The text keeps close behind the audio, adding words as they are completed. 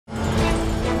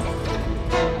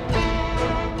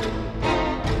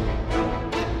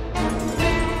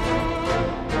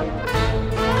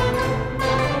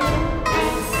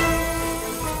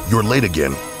You're late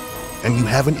again, and you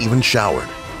haven't even showered.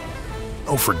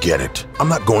 Oh, forget it. I'm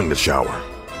not going to shower.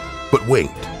 But wait.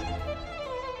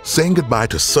 Saying goodbye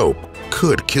to soap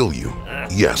could kill you.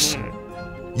 Yes.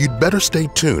 You'd better stay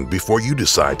tuned before you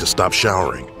decide to stop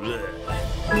showering.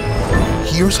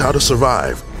 Here's how to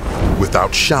survive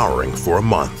without showering for a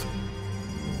month.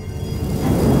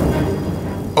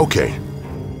 Okay,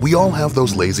 we all have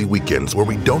those lazy weekends where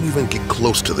we don't even get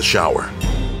close to the shower.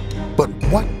 But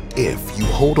what if you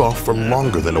hold off for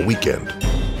longer than a weekend?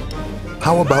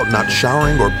 How about not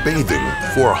showering or bathing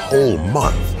for a whole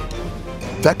month?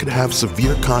 That could have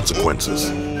severe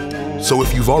consequences. So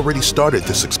if you've already started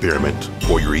this experiment,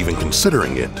 or you're even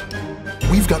considering it,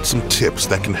 we've got some tips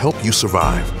that can help you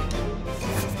survive.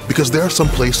 Because there are some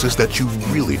places that you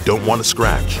really don't want to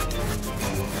scratch,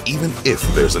 even if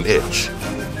there's an itch.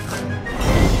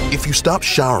 If you stop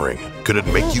showering, could it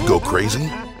make you go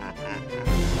crazy?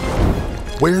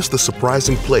 Where's the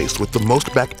surprising place with the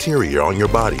most bacteria on your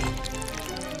body?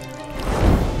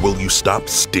 Will you stop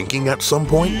stinking at some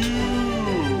point?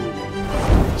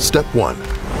 Step 1.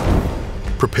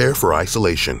 Prepare for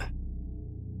isolation.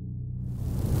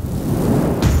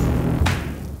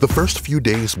 The first few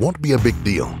days won't be a big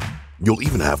deal. You'll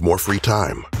even have more free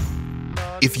time.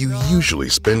 If you usually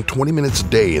spend 20 minutes a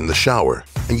day in the shower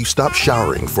and you stop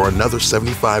showering for another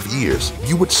 75 years,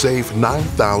 you would save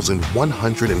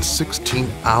 9,116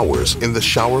 hours in the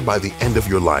shower by the end of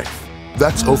your life.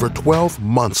 That's over 12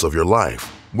 months of your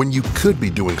life when you could be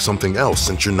doing something else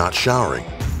since you're not showering.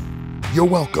 You're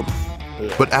welcome.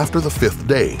 But after the 5th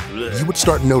day, you would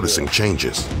start noticing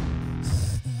changes.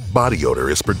 Body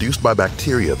odor is produced by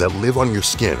bacteria that live on your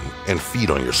skin and feed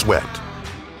on your sweat.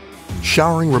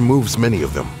 Showering removes many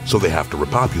of them, so they have to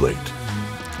repopulate.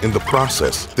 In the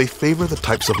process, they favor the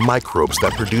types of microbes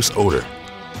that produce odor.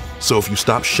 So if you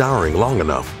stop showering long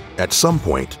enough, at some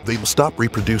point, they will stop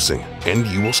reproducing and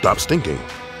you will stop stinking.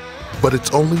 But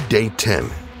it's only day 10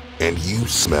 and you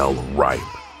smell ripe.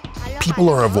 People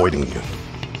are avoiding you.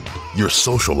 Your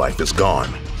social life is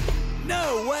gone.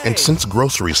 No way! And since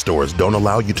grocery stores don't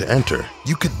allow you to enter,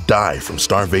 you could die from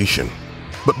starvation.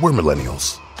 But we're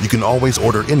millennials. You can always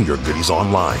order in your goodies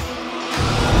online.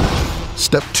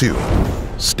 Step 2.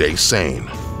 Stay sane.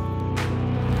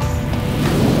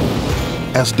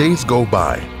 As days go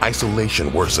by,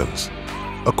 isolation worsens.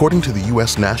 According to the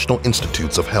U.S. National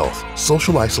Institutes of Health,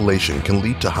 social isolation can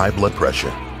lead to high blood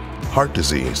pressure, heart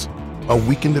disease, a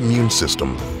weakened immune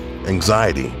system,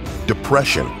 anxiety,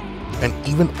 depression, and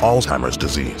even Alzheimer's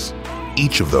disease.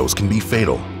 Each of those can be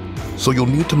fatal, so you'll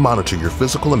need to monitor your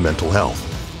physical and mental health.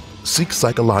 Seek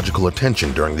psychological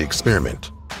attention during the experiment.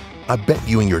 I bet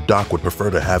you and your doc would prefer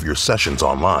to have your sessions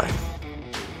online.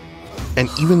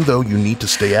 And even though you need to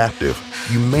stay active,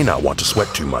 you may not want to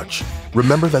sweat too much.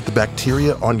 Remember that the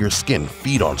bacteria on your skin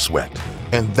feed on sweat,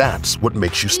 and that's what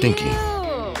makes you stinky.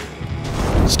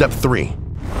 Step 3.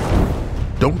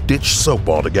 Don't ditch soap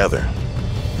altogether.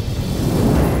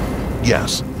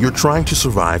 Yes, you're trying to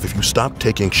survive if you stop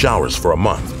taking showers for a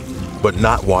month, but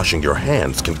not washing your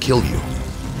hands can kill you.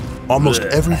 Almost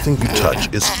everything you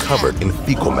touch is covered in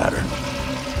fecal matter,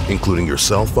 including your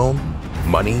cell phone,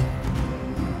 money,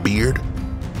 beard,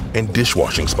 and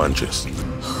dishwashing sponges.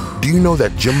 Do you know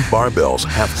that gym barbells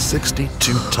have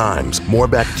 62 times more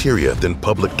bacteria than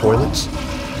public toilets?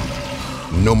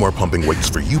 No more pumping weights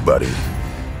for you, buddy.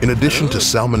 In addition to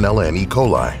Salmonella and E.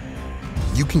 coli,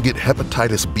 you can get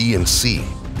hepatitis B and C,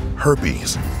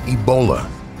 herpes, Ebola,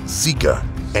 Zika,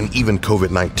 and even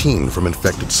COVID-19 from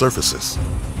infected surfaces.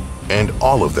 And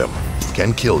all of them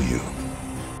can kill you.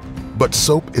 But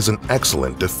soap is an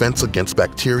excellent defense against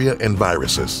bacteria and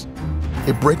viruses.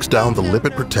 It breaks down the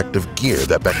lipid protective gear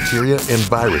that bacteria and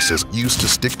viruses use to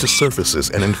stick to surfaces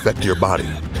and infect your body.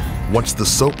 Once the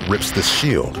soap rips this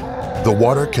shield, the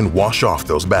water can wash off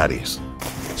those baddies.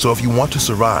 So if you want to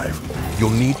survive, you'll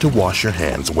need to wash your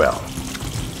hands well.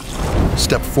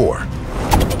 Step 4.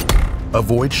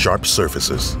 Avoid sharp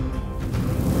surfaces.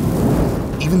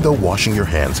 Even though washing your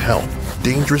hands help,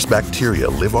 dangerous bacteria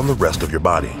live on the rest of your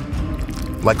body.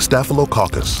 Like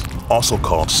Staphylococcus, also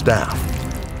called staph.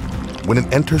 When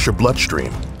it enters your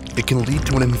bloodstream, it can lead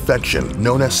to an infection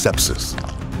known as sepsis,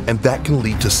 and that can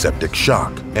lead to septic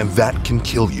shock, and that can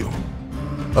kill you.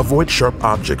 Avoid sharp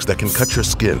objects that can cut your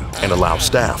skin and allow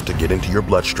staph to get into your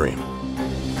bloodstream.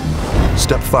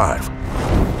 Step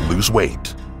 5. Lose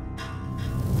weight.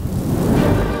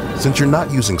 Since you're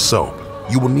not using soap,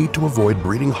 you will need to avoid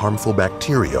breeding harmful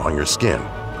bacteria on your skin.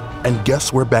 And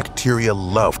guess where bacteria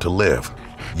love to live?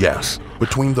 Yes,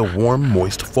 between the warm,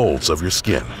 moist folds of your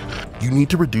skin. You need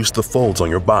to reduce the folds on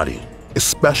your body,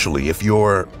 especially if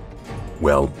you're,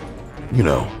 well, you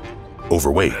know,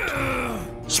 overweight.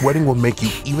 Sweating will make you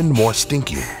even more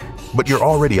stinky, but you're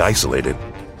already isolated,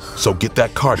 so get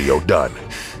that cardio done.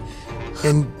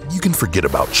 And you can forget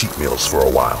about cheat meals for a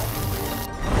while.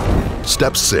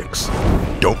 Step 6.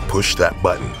 Don't push that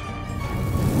button.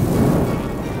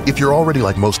 If you're already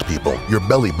like most people, your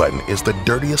belly button is the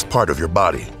dirtiest part of your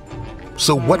body.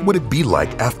 So what would it be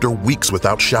like after weeks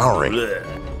without showering?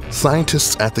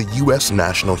 Scientists at the U.S.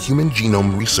 National Human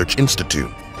Genome Research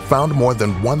Institute found more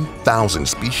than 1,000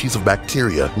 species of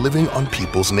bacteria living on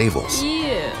people's navels.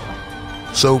 Ew.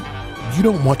 So you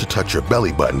don't want to touch your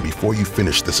belly button before you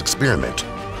finish this experiment.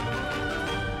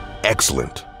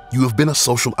 Excellent. You have been a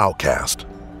social outcast.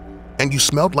 And you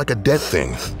smelled like a dead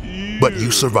thing, but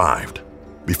you survived.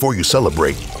 Before you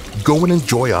celebrate, go and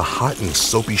enjoy a hot and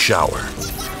soapy shower.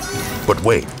 But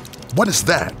wait, what is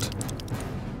that?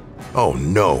 Oh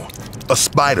no, a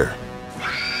spider.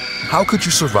 How could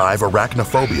you survive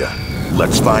arachnophobia?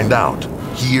 Let's find out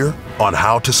here on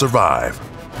How to Survive.